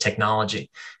because of technology,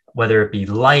 whether it be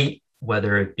light,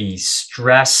 whether it be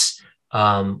stress,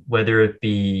 whether it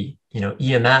be,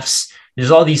 EMFs.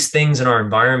 There's all these things in our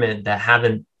environment that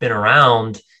haven't been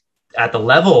around at the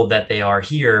level that they are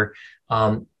here,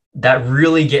 that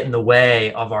really get in the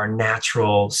way of our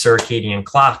natural circadian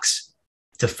clocks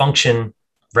to function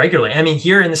regularly. I mean,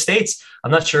 here in the States,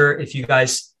 I'm not sure if you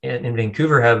guys in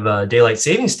Vancouver have daylight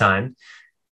savings time,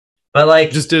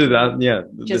 but just did that. Yeah.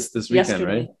 This weekend, yesterday.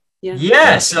 Right?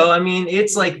 Yeah. So, I mean,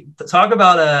 it's talk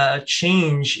about a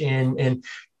change in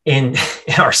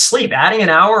our sleep, adding an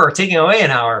hour or taking away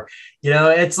an hour.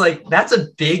 It's that's a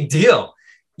big deal,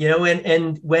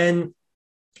 and when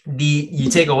you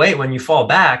take away, when you fall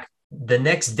back, the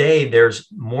next day, there's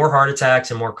more heart attacks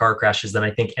and more car crashes than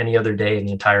I think any other day in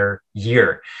the entire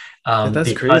year.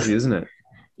 That's crazy, isn't it?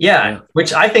 Yeah,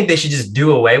 which I think they should just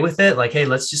do away with it. Hey,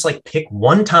 let's just pick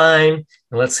one time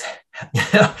and let's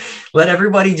let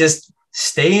everybody just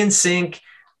stay in sync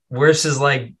versus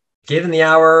giving the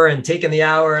hour and taking the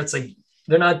hour. It's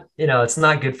they're not, it's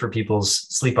not good for people's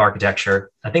sleep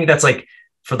architecture. I think that's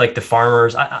for the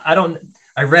farmers.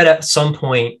 I read at some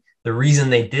point the reason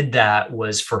they did that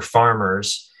was for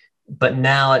farmers, but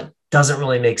now it doesn't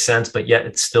really make sense, but yet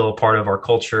it's still a part of our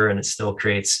culture and it still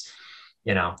creates,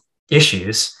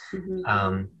 issues.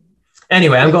 Mm-hmm.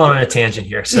 Anyway, I'm going on a tangent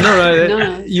here. So.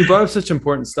 No. You brought up such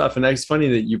important stuff, and it's funny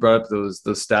that you brought up those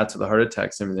stats of the heart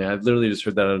attacks and everything. I've literally just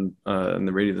heard that on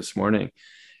the radio this morning,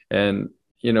 and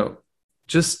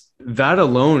just that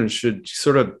alone should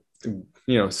sort of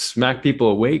smack people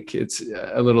awake. It's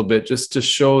a little bit just to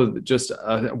show just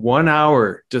a 1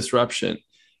 hour disruption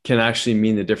can actually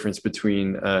mean the difference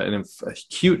between an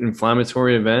acute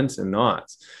inflammatory event and not.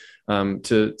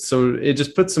 So it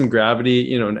just puts some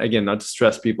gravity, and again, not to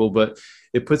stress people, but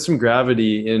it puts some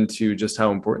gravity into just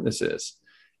how important this is.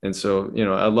 And so,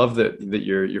 I love that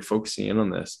you're focusing in on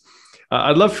this.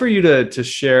 I'd love for you to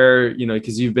share,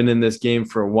 because you've been in this game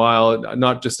for a while,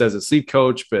 not just as a sleep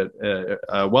coach, but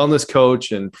a wellness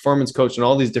coach and performance coach and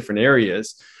all these different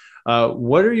areas.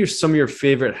 What are some of your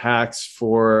favorite hacks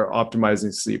for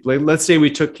optimizing sleep? Let's say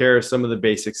we took care of some of the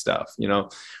basic stuff,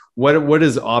 what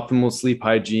is optimal sleep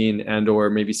hygiene, and or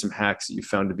maybe some hacks that you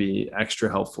found to be extra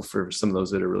helpful for some of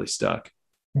those that are really stuck?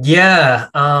 Yeah.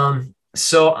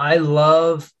 So I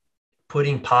love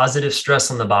putting positive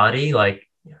stress on the body, like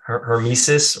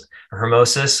hermesis or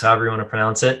hermosis, however you want to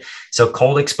pronounce it. So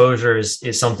cold exposure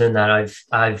is something that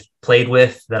I've played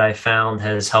with, that I found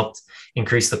has helped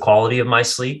increase the quality of my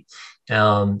sleep.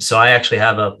 So I actually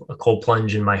have a cold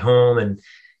plunge in my home, and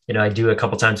I do a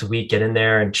couple times a week, get in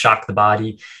there and shock the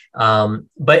body.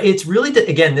 But it's really,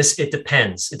 again, it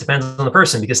depends. It depends on the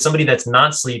person, because somebody that's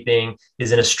not sleeping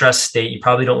is in a stress state. You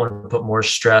probably don't want to put more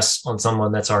stress on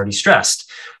someone that's already stressed.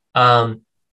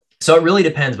 So it really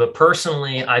depends. But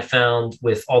personally, I found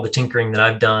with all the tinkering that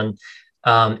I've done,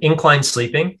 incline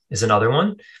sleeping is another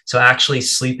one. So actually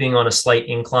sleeping on a slight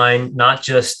incline, not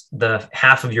just the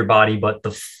half of your body, but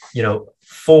the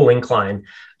full incline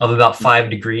of about 5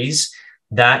 degrees.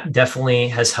 That definitely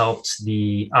has helped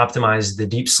optimize the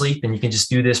deep sleep. And you can just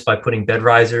do this by putting bed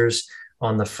risers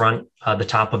on the front, the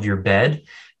top of your bed.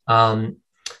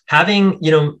 Having,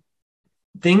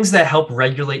 things that help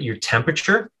regulate your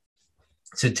temperature.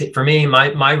 So for me,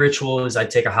 my ritual is I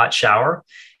take a hot shower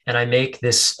and I make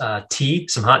this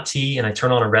some hot tea, and I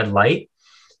turn on a red light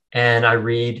and I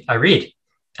read,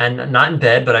 and not in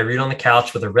bed, but I read on the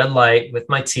couch with a red light with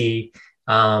my tea,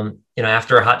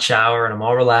 after a hot shower, and I'm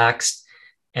all relaxed.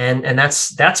 And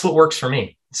that's what works for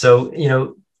me.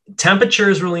 So, temperature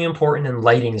is really important, and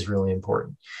lighting is really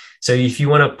important. So if you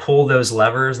want to pull those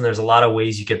levers, and there's a lot of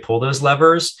ways you could pull those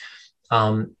levers,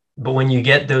 but when you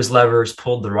get those levers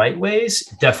pulled the right ways,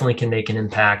 it definitely can make an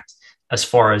impact as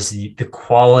far as the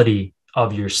quality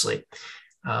of your sleep.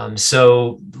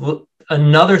 So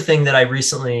another thing that I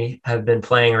recently have been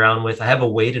playing around with, I have a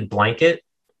weighted blanket.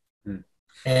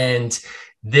 And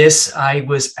I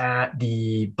was at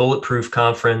the Bulletproof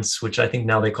conference, which I think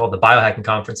now they call the Biohacking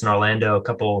Conference in Orlando a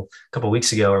couple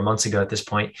weeks ago or months ago at this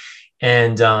point.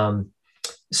 And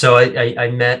so I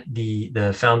met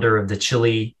the founder of the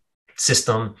Chili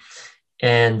system.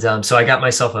 And so I got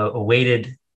myself a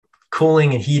weighted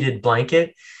cooling and heated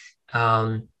blanket.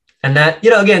 And that,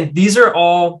 again, these are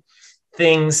all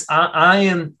things.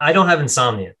 I don't have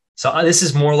insomnia. So this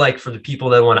is more like for the people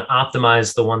that want to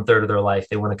optimize the 1/3 of their life.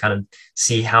 They want to kind of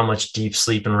see how much deep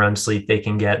sleep and REM sleep they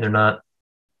can get. And they're not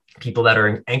people that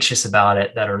are anxious about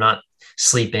it, that are not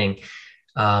sleeping.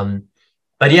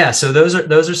 But yeah, so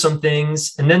those are some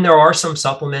things. And then there are some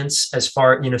supplements.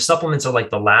 Supplements are like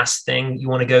the last thing you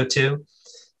want to go to,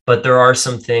 but there are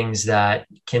some things that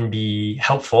can be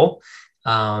helpful,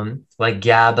 like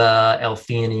GABA,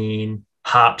 L-theanine,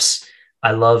 hops.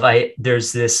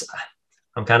 There's this,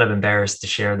 I'm kind of embarrassed to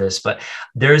share this, but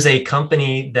there's a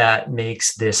company that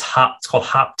makes this hop. It's called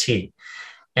Hop Tea.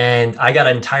 And I got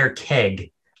an entire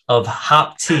keg of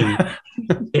hop tea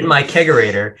in my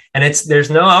kegerator, and there's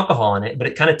no alcohol in it, but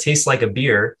it kind of tastes like a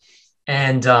beer.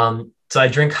 And so I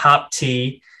drink hop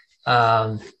tea.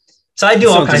 So I do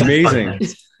all kinds of fun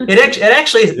things. It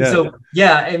actually, yeah. So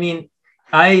yeah, I mean,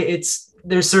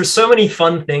 there's so many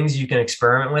fun things you can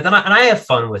experiment with, and I have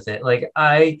fun with it. Like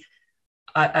I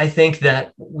think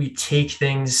that we take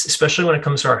things, especially when it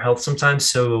comes to our health, sometimes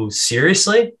so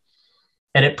seriously,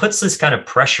 and it puts this kind of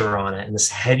pressure on it and this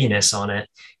heaviness on it.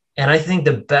 And I think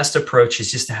the best approach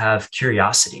is just to have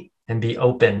curiosity and be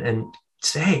open and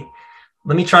say, hey,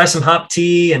 let me try some hop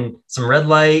tea and some red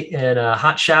light and a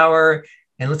hot shower,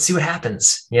 and let's see what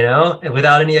happens,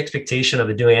 without any expectation of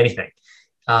it doing anything.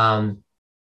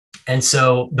 And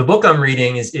so the book I'm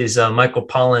reading is Michael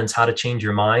Pollan's How to Change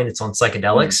Your Mind. It's on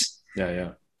psychedelics.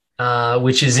 Yeah.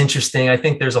 Which is interesting. I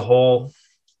think there's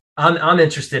I'm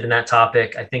interested in that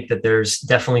topic. I think that there's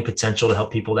definitely potential to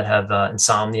help people that have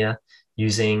insomnia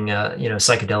using,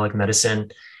 psychedelic medicine.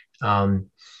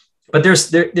 But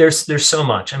there's so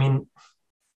much. I mean,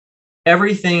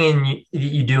 everything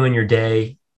you do in your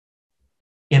day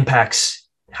impacts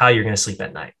how you're going to sleep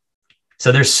at night.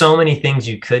 So there's so many things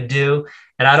you could do,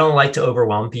 and I don't like to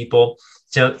overwhelm people.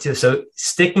 So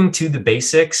sticking to the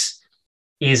basics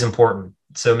is important.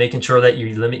 So making sure that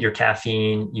you limit your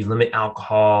caffeine, you limit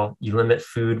alcohol, you limit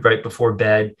food right before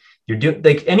bed. You're doing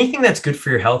like anything that's good for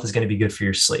your health is going to be good for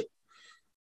your sleep.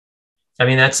 I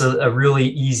mean, that's a really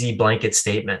easy blanket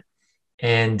statement.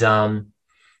 And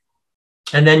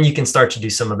then you can start to do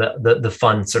some of the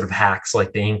fun sort of hacks,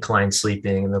 like the incline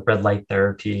sleeping and the red light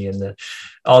therapy and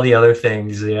all the other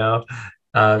things,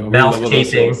 mouth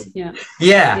taping. Yeah.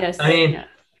 Yes. I mean,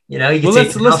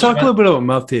 let's talk a little bit about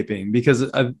mouth taping, because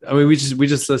we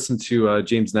just listened to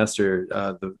James Nestor,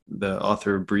 the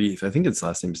author of Breathe. I think its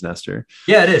last name is Nestor.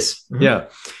 Yeah, it is. Mm-hmm. Yeah.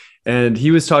 And he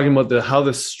was talking about how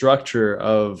the structure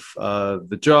of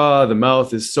the jaw, the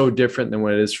mouth is so different than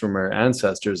what it is from our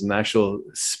ancestors, and the actual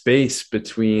space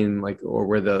between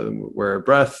where our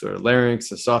breath or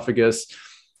larynx, esophagus,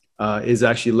 is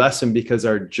actually lessened because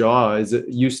our jaw it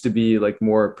used to be like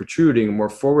more protruding, more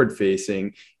forward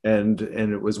facing, and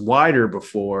it was wider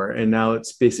before, and now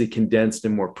it's basically condensed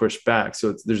and more pushed back.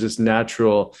 So there's this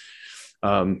natural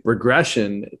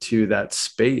regression to that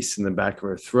space in the back of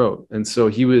our throat. And so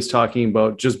he was talking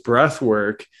about just breath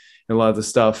work and a lot of the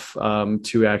stuff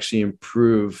to actually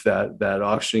improve that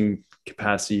oxygen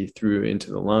capacity through into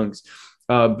the lungs.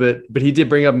 But he did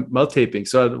bring up mouth taping.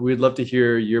 So we'd love to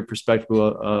hear your perspective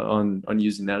on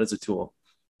using that as a tool.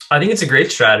 I think it's a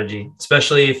great strategy,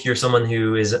 especially if you're someone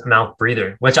who is a mouth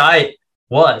breather, which I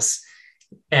was.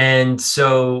 And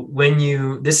so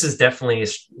this is definitely,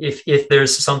 if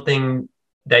there's something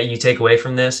that you take away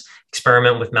from this,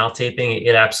 experiment with mouth taping,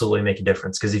 it absolutely make a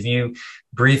difference. Because if you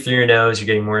breathe through your nose, you're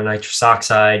getting more nitrous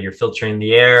oxide, you're filtering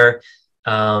the air,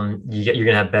 you're going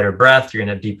to have better breath, you're going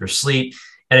to have deeper sleep.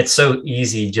 And it's so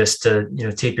easy just to,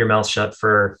 tape your mouth shut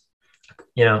for,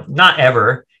 not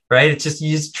ever, right? It's just,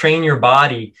 you just train your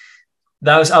body.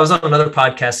 I was on another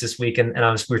podcast this week and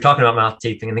we were talking about mouth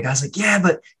taping, and the guy's like, yeah,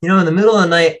 but in the middle of the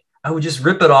night, I would just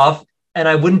rip it off and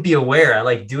I wouldn't be aware. I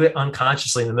like do it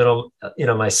unconsciously in the middle of,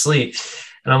 my sleep.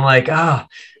 And I'm like, but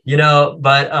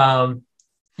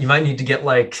you might need to get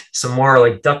like some more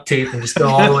like duct tape and just go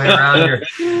all the way around your,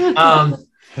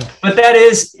 but that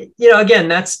is, again,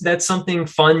 that's something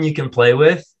fun you can play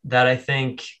with that I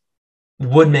think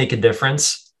would make a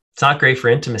difference. It's not great for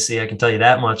intimacy, I can tell you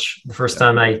that much. The first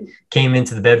time I came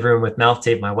into the bedroom with mouth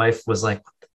tape, my wife was like,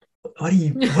 what are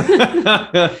you?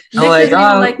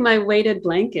 I'm like my weighted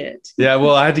blanket. Yeah,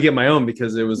 well, I had to get my own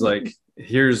because it was like,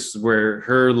 here's where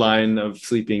her line of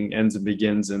sleeping ends and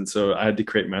begins. And so I had to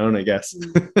create my own, I guess.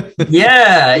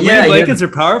 Yeah. Blankets are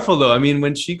powerful though. I mean,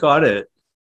 when she got it,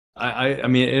 I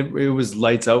mean, it was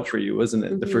lights out for you, wasn't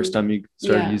it? The first time you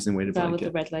started using weighted blanket. With the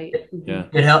red light. Yeah.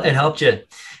 It helped you.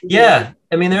 Yeah.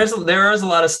 I mean, there is a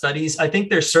lot of studies. I think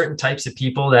there's certain types of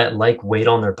people that like weight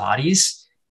on their bodies.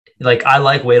 Like I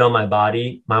like weight on my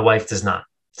body. My wife does not.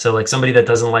 So like somebody that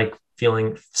doesn't like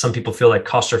some people feel like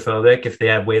claustrophobic if they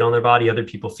have weight on their body. Other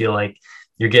people feel like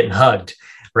you're getting hugged.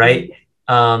 Right.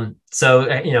 So,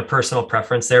 personal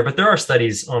preference there, but there are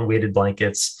studies on weighted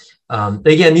blankets.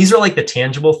 Again, these are like the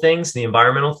tangible things, the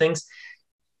environmental things.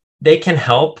 They can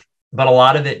help, but a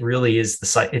lot of it really is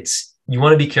you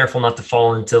want to be careful not to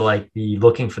fall into like the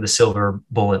looking for the silver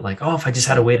bullet. Like, if I just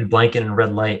had a weighted blanket and a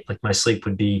red light, like my sleep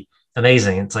would be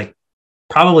amazing. It's like,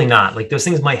 probably not. Like those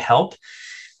things might help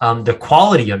the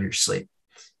quality of your sleep.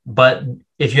 But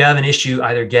if you have an issue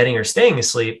either getting or staying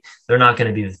asleep, they're not going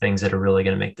to be the things that are really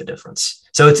going to make the difference.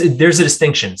 So there's a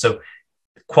distinction. So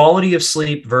quality of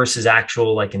sleep versus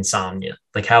actual like insomnia,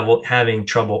 like having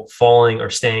trouble falling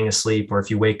or staying asleep, or if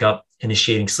you wake up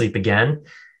initiating sleep again,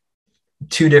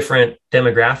 two different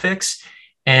demographics.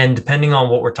 And depending on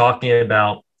what we're talking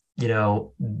about, the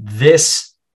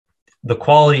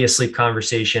quality of sleep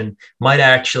conversation might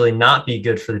actually not be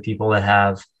good for the people that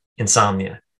have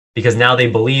insomnia, because now they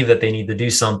believe that they need to do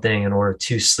something in order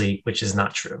to sleep, which is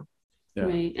not true. Yeah.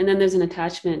 Right. And then there's an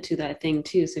attachment to that thing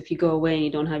too. So if you go away and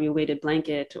you don't have your weighted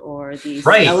blanket or these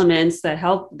elements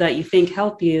that you think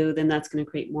help you, then that's going to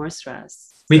create more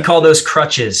stress. We call those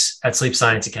crutches at Sleep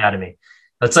Science Academy.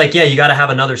 It's like, you got to have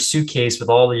another suitcase with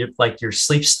all your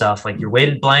sleep stuff, like your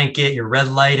weighted blanket, your red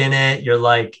light in it, your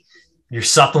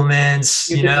supplements,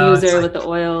 your diffuser with the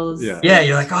oils. Yeah.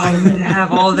 You're like, I need to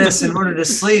have all this in order to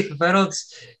sleep. If I don't,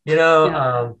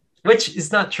 which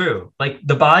is not true. Like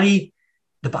the body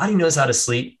knows how to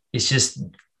sleep. It's just,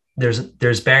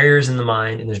 there's barriers in the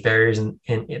mind and there's barriers in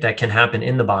that can happen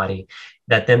in the body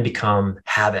that then become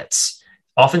habits.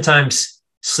 Oftentimes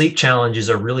sleep challenges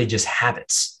are really just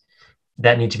habits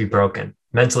that need to be broken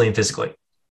mentally and physically.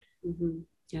 Mm-hmm.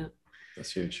 Yeah.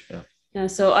 That's huge. Yeah. Yeah.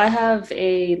 So I have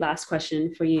a last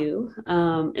question for you.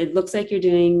 It looks like you're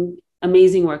doing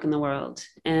amazing work in the world,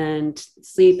 and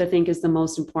sleep, I think, is the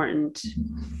most important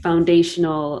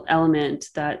foundational element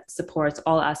that supports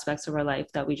all aspects of our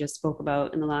life that we just spoke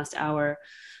about in the last hour.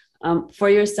 For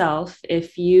yourself,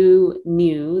 if you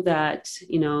knew that,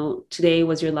 today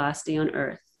was your last day on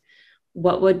earth,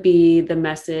 what would be the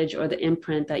message or the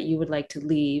imprint that you would like to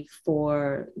leave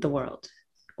for the world?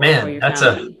 Man, that's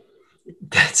a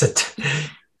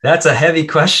heavy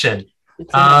question.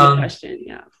 It's a heavy question.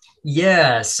 Yeah.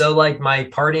 Yeah. So like my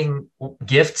parting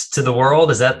gift to the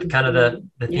world, is that kind of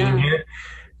the theme here?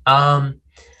 I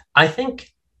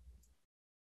think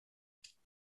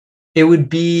it would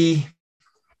be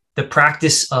the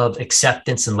practice of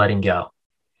acceptance and letting go.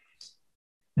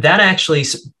 That actually,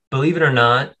 believe it or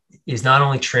not, is not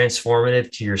only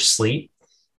transformative to your sleep,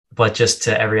 but just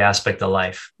to every aspect of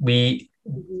life. We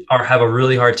have a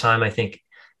really hard time, I think,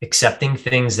 accepting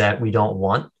things that we don't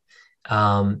want,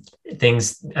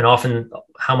 things, and often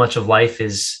how much of life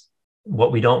is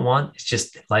what we don't want. It's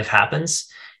just life happens,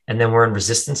 and then we're in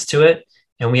resistance to it.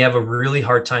 And we have a really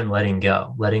hard time letting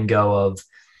go of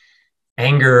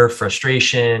anger,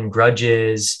 frustration,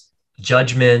 grudges,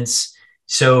 judgments.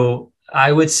 So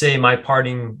I would say my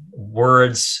parting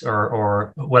words,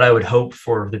 or what I would hope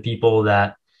for the people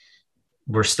that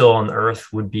were still on the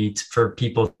earth, would be for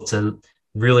people to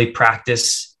really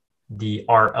practice the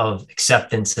art of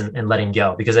acceptance and letting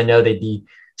go, because I know they'd be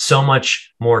so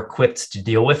much more equipped to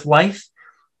deal with life,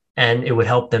 and it would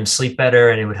help them sleep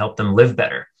better, and it would help them live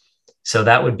better. So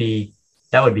that would be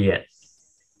it.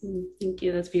 Thank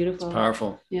you. That's beautiful. It's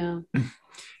powerful. Yeah.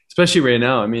 Especially right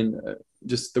now. I mean,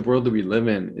 just the world that we live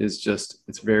in is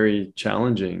it's very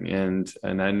challenging. And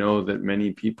I know that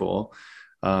many people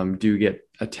do get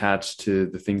attached to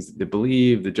the things that they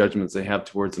believe, the judgments they have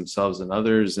towards themselves and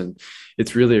others. And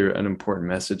it's really an important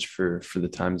message for the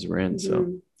times we're in.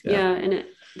 So, yeah. And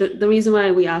the reason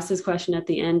why we ask this question at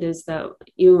the end is that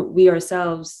we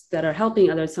ourselves that are helping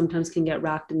others sometimes can get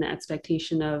wrapped in the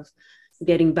expectation of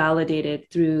getting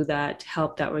validated through that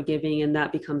help that we're giving, and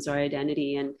that becomes our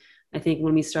identity. And I think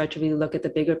when we start to really look at the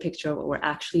bigger picture of what we're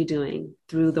actually doing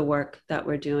through the work that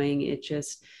we're doing,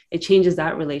 it changes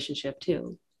that relationship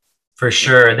too. For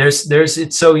sure.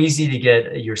 It's so easy to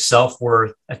get your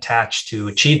self-worth attached to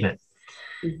achievement,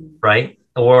 right?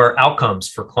 Or outcomes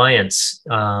for clients,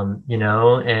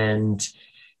 and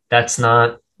that's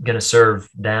not going to serve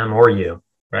them or you,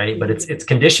 right? But it's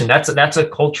conditioned. That's a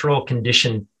cultural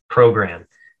condition program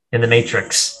in the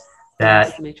matrix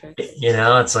that,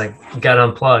 it's like, you got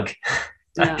to unplug.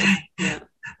 Yeah.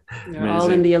 We're all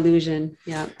in the illusion.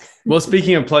 Yeah. Well,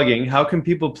 speaking of plugging, how can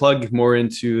people plug more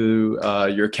into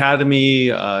your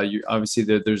academy? Obviously,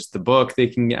 there's the book they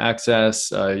can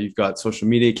access. You've got social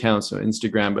media accounts, so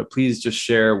Instagram, but please just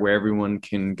share where everyone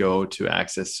can go to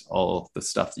access all the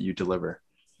stuff that you deliver.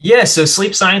 Yeah. So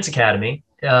Sleep Science Academy,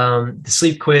 the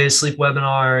sleep quiz, sleep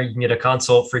webinar, you can get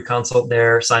a free consult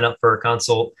there, sign up for a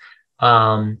consult.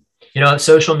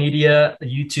 Social media,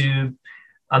 YouTube.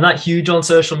 I'm not huge on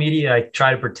social media. I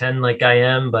try to pretend like I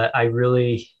am, but I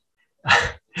really,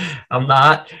 I'm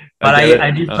not. But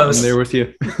I do post. I'm there with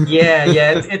you. Yeah.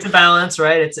 It's a balance,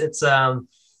 right?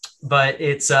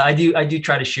 I do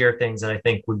try to share things that I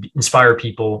think would inspire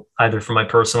people, either from my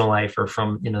personal life or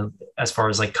from, as far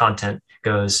as like content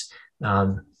goes,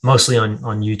 mostly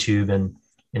on YouTube and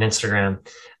Instagram.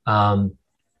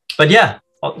 But yeah,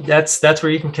 that's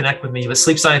where you can connect with me. But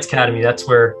Sleep Science Academy, that's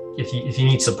where, if you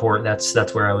need support,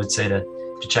 that's where I would say to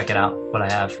check it out, what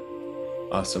I have.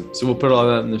 Awesome. So we'll put all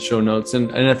that in the show notes.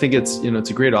 And I think it's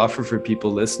a great offer for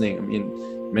people listening. I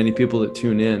mean, many people that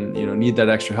tune in, need that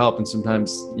extra help. And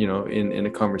sometimes, in a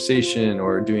conversation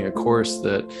or doing a course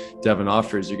that Devin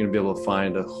offers, you're going to be able to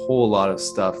find a whole lot of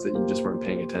stuff that you just weren't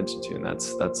paying attention to.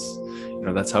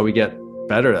 And that's how we get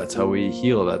better. That's how we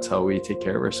heal. That's how we take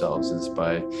care of ourselves, is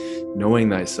by knowing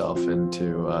thyself and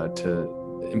to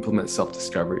implement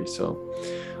self-discovery. So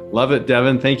love it,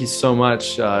 Devin. Thank you so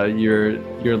much. You're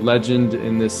a legend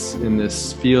in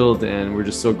this field, and we're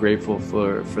just so grateful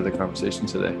for the conversation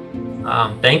today.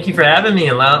 Thank you for having me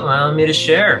and allowing me to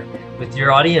share with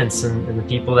your audience and the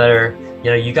people that are,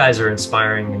 you guys are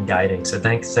inspiring and guiding. So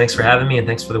thanks for having me, and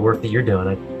thanks for the work that you're doing.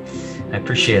 I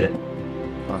appreciate it.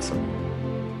 Awesome.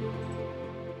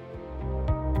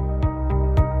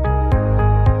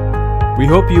 We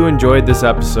hope you enjoyed this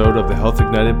episode of the Health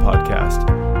Ignited podcast.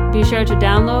 Be sure to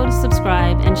download,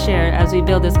 subscribe, and share as we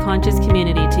build this conscious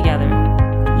community together.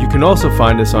 You can also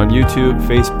find us on YouTube,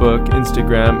 Facebook,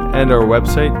 Instagram, and our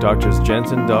website,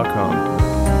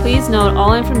 drsjensen.com. Please note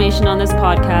all information on this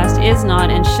podcast is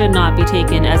not and should not be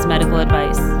taken as medical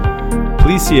advice.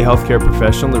 Please see a healthcare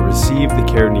professional to receive the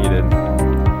care needed.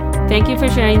 Thank you for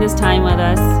sharing this time with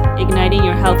us, igniting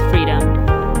your health freedom.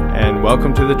 And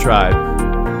welcome to the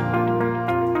tribe.